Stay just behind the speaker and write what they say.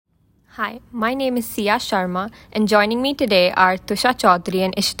Hi, my name is Sia Sharma, and joining me today are Tusha Chaudhary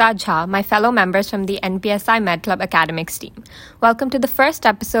and Ishita Jha, my fellow members from the NPSI Med Club Academics team. Welcome to the first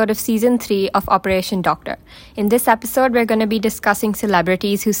episode of Season 3 of Operation Doctor. In this episode, we're going to be discussing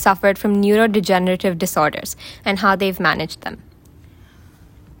celebrities who suffered from neurodegenerative disorders and how they've managed them.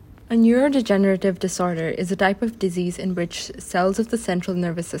 A neurodegenerative disorder is a type of disease in which cells of the central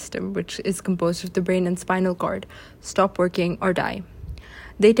nervous system, which is composed of the brain and spinal cord, stop working or die.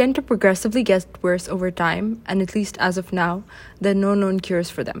 They tend to progressively get worse over time, and at least as of now, there are no known cures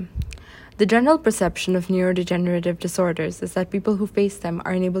for them. The general perception of neurodegenerative disorders is that people who face them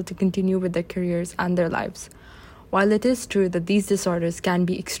are unable to continue with their careers and their lives. While it is true that these disorders can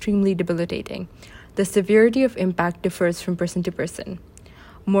be extremely debilitating, the severity of impact differs from person to person.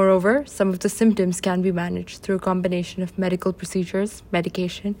 Moreover, some of the symptoms can be managed through a combination of medical procedures,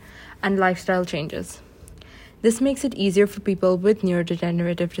 medication, and lifestyle changes. This makes it easier for people with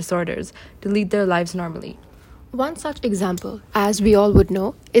neurodegenerative disorders to lead their lives normally. One such example, as we all would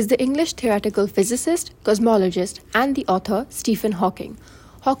know, is the English theoretical physicist, cosmologist, and the author Stephen Hawking.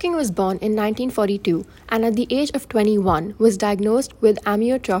 Hawking was born in 1942 and at the age of 21 was diagnosed with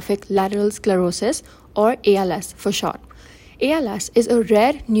amyotrophic lateral sclerosis, or ALS for short. ALS is a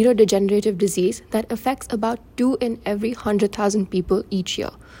rare neurodegenerative disease that affects about 2 in every 100,000 people each year.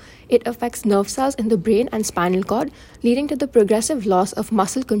 It affects nerve cells in the brain and spinal cord, leading to the progressive loss of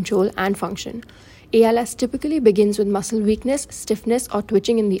muscle control and function. ALS typically begins with muscle weakness, stiffness, or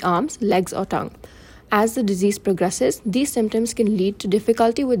twitching in the arms, legs, or tongue. As the disease progresses, these symptoms can lead to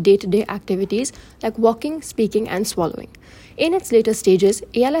difficulty with day-to-day activities like walking, speaking, and swallowing. In its later stages,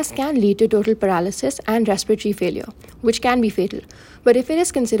 ALS can lead to total paralysis and respiratory failure, which can be fatal. But if it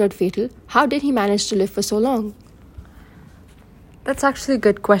is considered fatal, how did he manage to live for so long? That's actually a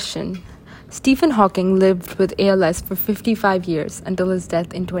good question. Stephen Hawking lived with ALS for 55 years until his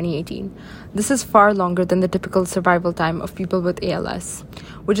death in 2018. This is far longer than the typical survival time of people with ALS,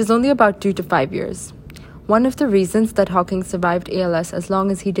 which is only about 2 to 5 years. One of the reasons that Hawking survived ALS as long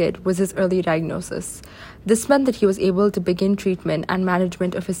as he did was his early diagnosis. This meant that he was able to begin treatment and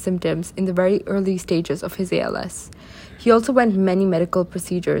management of his symptoms in the very early stages of his ALS. He also went many medical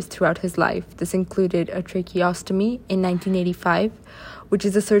procedures throughout his life. This included a tracheostomy in 1985, which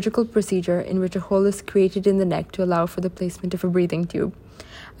is a surgical procedure in which a hole is created in the neck to allow for the placement of a breathing tube,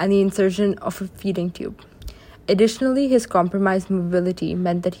 and the insertion of a feeding tube. Additionally, his compromised mobility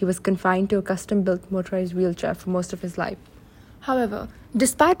meant that he was confined to a custom-built motorized wheelchair for most of his life. However,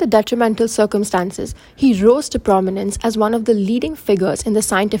 despite the detrimental circumstances, he rose to prominence as one of the leading figures in the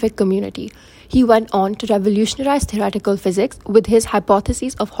scientific community. He went on to revolutionize theoretical physics with his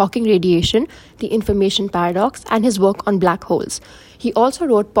hypotheses of Hawking radiation, the information paradox, and his work on black holes. He also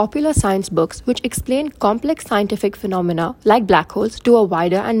wrote popular science books which explain complex scientific phenomena like black holes to a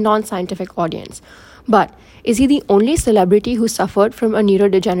wider and non-scientific audience. But is he the only celebrity who suffered from a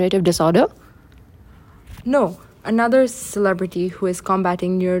neurodegenerative disorder? No. Another celebrity who is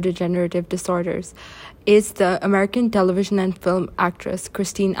combating neurodegenerative disorders is the American television and film actress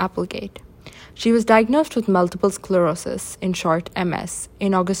Christina Applegate. She was diagnosed with multiple sclerosis, in short MS,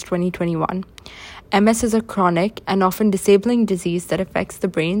 in August 2021. MS is a chronic and often disabling disease that affects the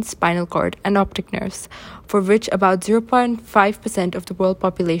brain, spinal cord, and optic nerves, for which about 0.5% of the world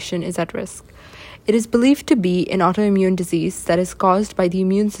population is at risk. It is believed to be an autoimmune disease that is caused by the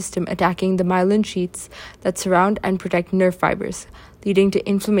immune system attacking the myelin sheaths that surround and protect nerve fibers, leading to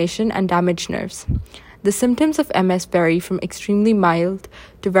inflammation and damaged nerves. The symptoms of MS vary from extremely mild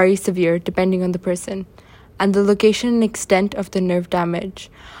to very severe depending on the person and the location and extent of the nerve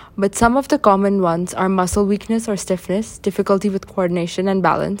damage. But some of the common ones are muscle weakness or stiffness, difficulty with coordination and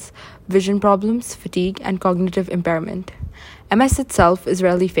balance, vision problems, fatigue, and cognitive impairment. MS itself is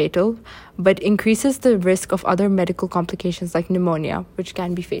rarely fatal, but increases the risk of other medical complications like pneumonia, which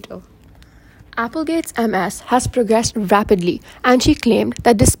can be fatal. Applegate's MS has progressed rapidly, and she claimed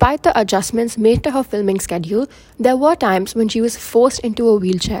that despite the adjustments made to her filming schedule, there were times when she was forced into a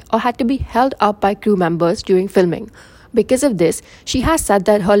wheelchair or had to be held up by crew members during filming. Because of this, she has said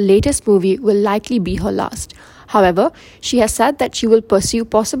that her latest movie will likely be her last. However, she has said that she will pursue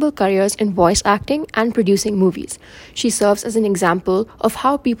possible careers in voice acting and producing movies. She serves as an example of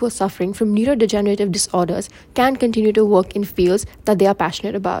how people suffering from neurodegenerative disorders can continue to work in fields that they are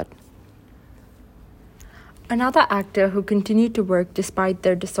passionate about. Another actor who continued to work despite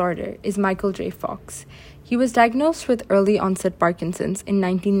their disorder is Michael J. Fox. He was diagnosed with early-onset Parkinson's in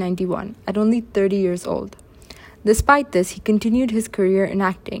 1991 at only 30 years old. Despite this, he continued his career in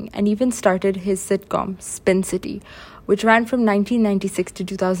acting and even started his sitcom, Spin City, which ran from 1996 to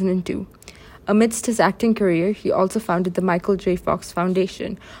 2002. Amidst his acting career, he also founded the Michael J. Fox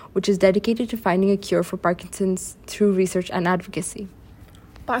Foundation, which is dedicated to finding a cure for Parkinson's through research and advocacy.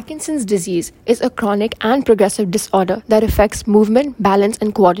 Parkinson's disease is a chronic and progressive disorder that affects movement, balance,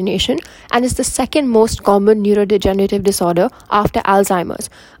 and coordination, and is the second most common neurodegenerative disorder after Alzheimer's,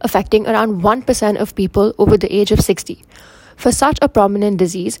 affecting around 1% of people over the age of 60. For such a prominent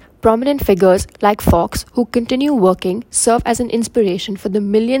disease, prominent figures like Fox, who continue working, serve as an inspiration for the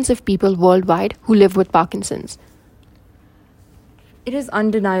millions of people worldwide who live with Parkinson's. It is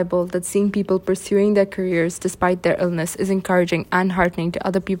undeniable that seeing people pursuing their careers despite their illness is encouraging and heartening to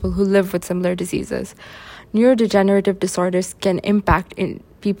other people who live with similar diseases. Neurodegenerative disorders can impact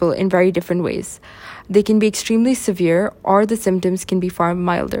people in very different ways. They can be extremely severe, or the symptoms can be far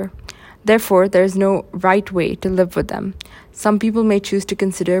milder. Therefore, there is no right way to live with them. Some people may choose to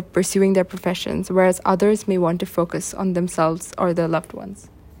consider pursuing their professions, whereas others may want to focus on themselves or their loved ones.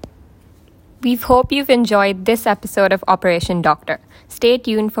 We hope you've enjoyed this episode of Operation Doctor. Stay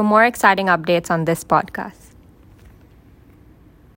tuned for more exciting updates on this podcast.